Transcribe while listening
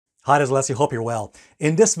Hi, this is Alessio. Hope you're well.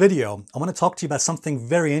 In this video, I want to talk to you about something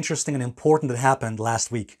very interesting and important that happened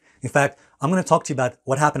last week. In fact, I'm going to talk to you about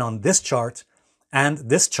what happened on this chart and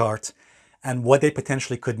what they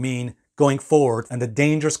potentially could mean going forward and the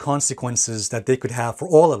dangerous consequences that they could have for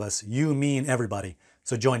all of us, you, me, and everybody.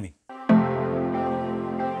 So join me.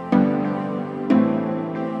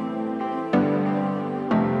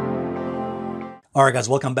 All right, guys,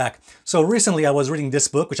 welcome back. So recently I was reading this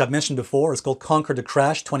book, which I've mentioned before. It's called Conquer the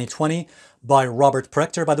Crash 2020 by Robert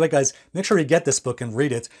Prechter. By the way, guys, make sure you get this book and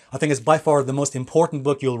read it. I think it's by far the most important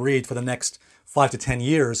book you'll read for the next 5 to 10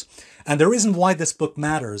 years. And the reason why this book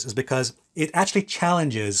matters is because it actually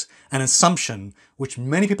challenges an assumption which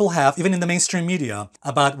many people have, even in the mainstream media,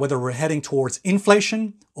 about whether we're heading towards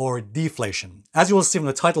inflation or deflation. As you will see from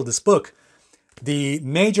the title of this book, the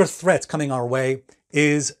major threat coming our way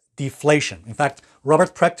is deflation. In fact,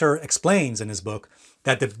 Robert Prechter explains in his book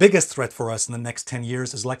that the biggest threat for us in the next 10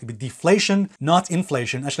 years is likely to be deflation, not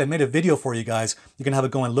inflation. Actually, I made a video for you guys. You can have a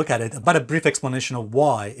go and look at it, about a brief explanation of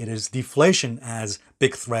why it is deflation as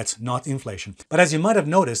big threat, not inflation. But as you might have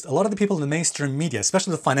noticed, a lot of the people in the mainstream media,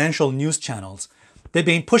 especially the financial news channels, they've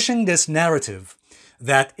been pushing this narrative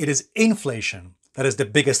that it is inflation that is the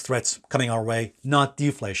biggest threat coming our way, not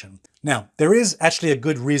deflation. Now, there is actually a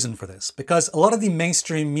good reason for this, because a lot of the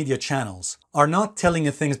mainstream media channels are not telling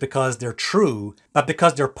you things because they're true, but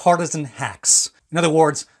because they're partisan hacks. In other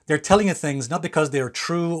words, they're telling you things not because they are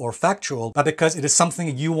true or factual, but because it is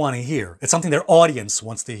something you want to hear. It's something their audience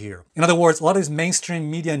wants to hear. In other words, a lot of these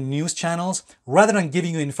mainstream media news channels, rather than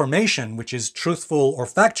giving you information which is truthful or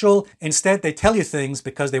factual, instead they tell you things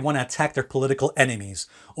because they want to attack their political enemies,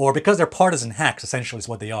 or because they're partisan hacks, essentially is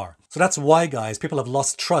what they are. So that's why, guys, people have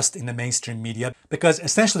lost trust in the mainstream media, because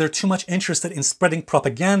essentially they're too much interested in spreading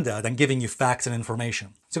propaganda than giving you facts and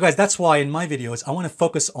information. So guys, that's why in my videos, I want to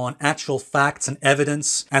focus on actual facts and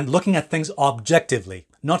evidence and looking at things objectively,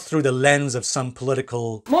 not through the lens of some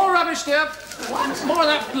political... More rubbish there! More of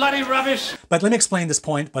that bloody rubbish! But let me explain this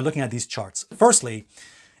point by looking at these charts. Firstly,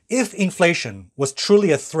 if inflation was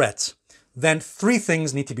truly a threat, then three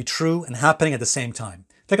things need to be true and happening at the same time.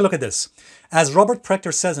 Take a look at this. As Robert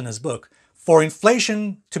Prechter says in his book, for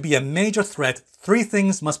inflation to be a major threat, three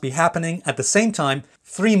things must be happening at the same time.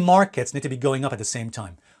 Three markets need to be going up at the same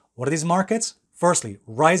time. What are these markets? Firstly,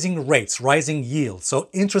 rising rates, rising yields. So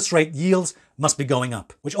interest rate yields must be going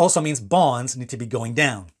up, which also means bonds need to be going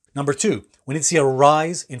down. Number two, we need to see a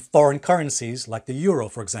rise in foreign currencies like the euro,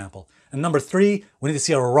 for example. And number three, we need to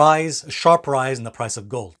see a sharp rise in the price of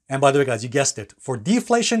gold. And by the way, guys, you guessed it. For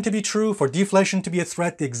deflation to be true, for deflation to be a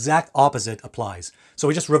threat, the exact opposite applies. So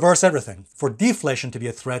we just reverse everything. For deflation to be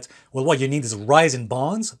a threat, well, what you need is a rise in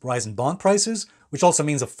bonds, rise in bond prices, which also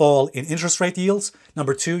means a fall in interest rate yields.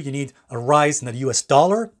 Number two, you need a rise in the US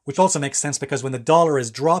dollar, which also makes sense because when the dollar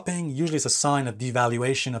is dropping, usually it's a sign of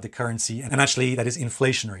devaluation of the currency, and actually that is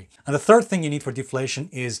inflationary. And the third thing you need for deflation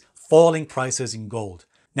is falling prices in gold.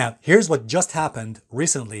 Now, here's what just happened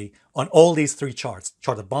recently on all these three charts.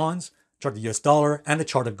 Chart of bonds, chart of the US dollar, and the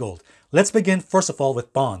chart of gold. Let's begin first of all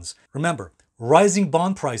with bonds. Remember, rising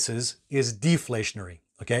bond prices is deflationary,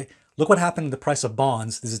 okay? Look what happened in the price of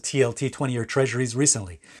bonds. This is TLT, 20-year treasuries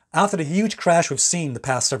recently. After the huge crash we've seen the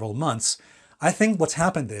past several months, I think what's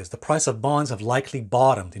happened is the price of bonds have likely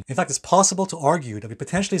bottomed. In fact, it's possible to argue that we're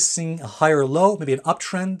potentially seeing a higher low, maybe an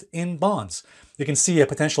uptrend in bonds. You can see a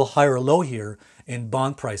potential higher low here in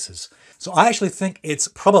bond prices. So I actually think it's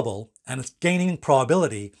probable, and it's gaining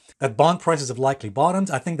probability, that bond prices have likely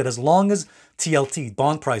bottomed. I think that as long as TLT,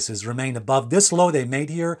 bond prices, remain above this low they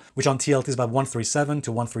made here, which on TLT is about 137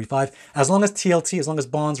 to 135, as long as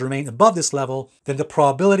bonds remain above this level, then the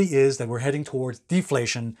probability is that we're heading towards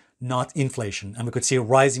deflation, not inflation, and we could see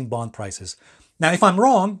rising bond prices. Now, if I'm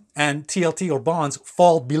wrong and TLT or bonds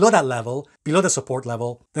fall below that level, below the support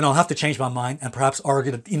level, then I'll have to change my mind and perhaps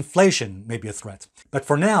argue that inflation may be a threat. But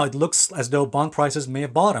for now, it looks as though bond prices may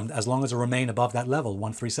have bottomed as long as they remain above that level,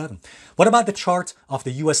 137. What about the chart of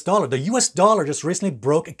the US dollar? The US dollar just recently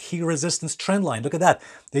broke a key resistance trend line. Look at that.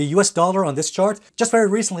 The US dollar on this chart, just very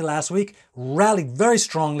recently last week, rallied very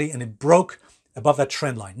strongly and it broke above that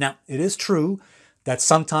trend line. Now, it is true that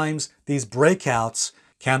sometimes these breakouts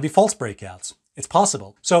can be false breakouts. It's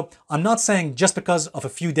possible. So I'm not saying just because of a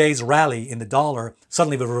few days rally in the dollar,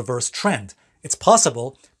 suddenly we reverse trend. It's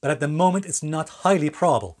possible, but at the moment it's not highly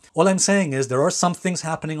probable. All I'm saying is there are some things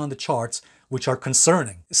happening on the charts which are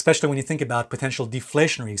concerning, especially when you think about potential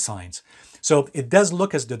deflationary signs. So it does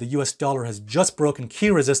look as though the US dollar has just broken key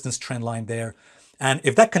resistance trend line there. And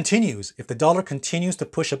if that continues, if the dollar continues to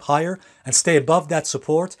push up higher and stay above that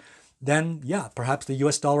support, then yeah, perhaps the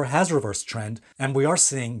US dollar has reversed trend and we are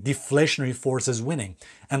seeing deflationary forces winning.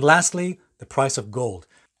 And lastly, the price of gold.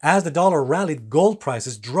 As the dollar rallied, gold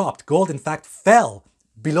prices dropped. Gold, in fact, fell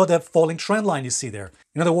below the falling trend line you see there.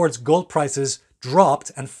 In other words, gold prices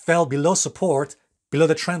dropped and fell below support, below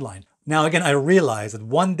the trend line. Now, again, I realize that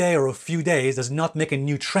one day or a few days does not make a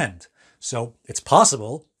new trend. So it's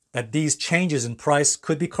possible that these changes in price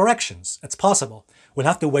could be corrections. It's possible. We'll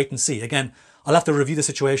have to wait and see. Again, I'll have to review the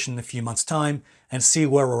situation in a few months' time and see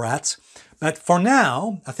where we're at. But for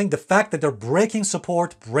now, I think the fact that they're breaking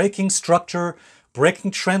support, breaking structure,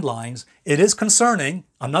 breaking trend lines, it is concerning.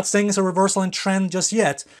 I'm not saying it's a reversal in trend just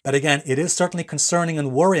yet, but again, it is certainly concerning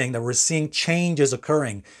and worrying that we're seeing changes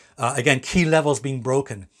occurring. Again, key levels being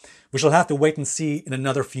broken. We shall have to wait and see in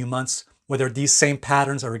another few months whether these same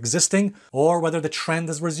patterns are existing or whether the trend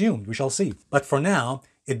is resumed. We shall see. But for now,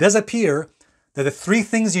 it does appear that the three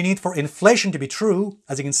things you need for inflation to be true,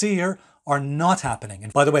 as you can see here, are not happening.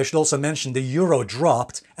 And by the way, I should also mention the euro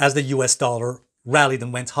dropped as the US dollar rallied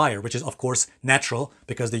and went higher, which is of course natural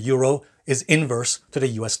because the euro is inverse to the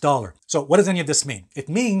US dollar. So what does any of this mean? It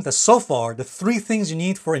means that so far the three things you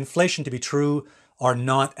need for inflation to be true are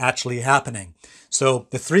not actually happening. So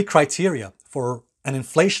the three criteria for an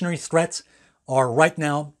inflationary threat are right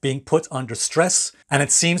now being put under stress, and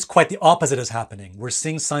it seems quite the opposite is happening. We're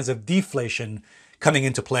seeing signs of deflation coming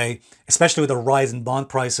into play, especially with the rise in bond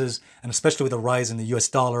prices and especially with the rise in the US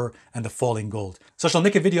dollar and the falling gold. So I shall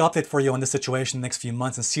make a video update for you on this situation in the next few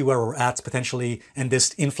months and see where we're at potentially in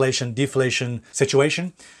this inflation deflation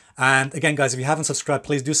situation. And again, guys, if you haven't subscribed,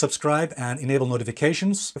 please do subscribe and enable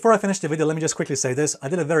notifications. Before I finish the video, let me just quickly say this. I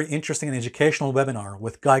did a very interesting and educational webinar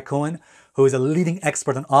with Guy Cohen, who is a leading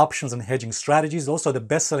expert on options and hedging strategies, also the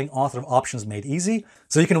best-selling author of Options Made Easy.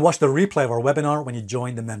 So you can watch the replay of our webinar when you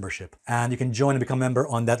join the membership. And you can join and become a member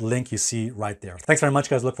on that link you see right there. Thanks very much,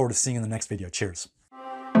 guys. Look forward to seeing you in the next video. Cheers.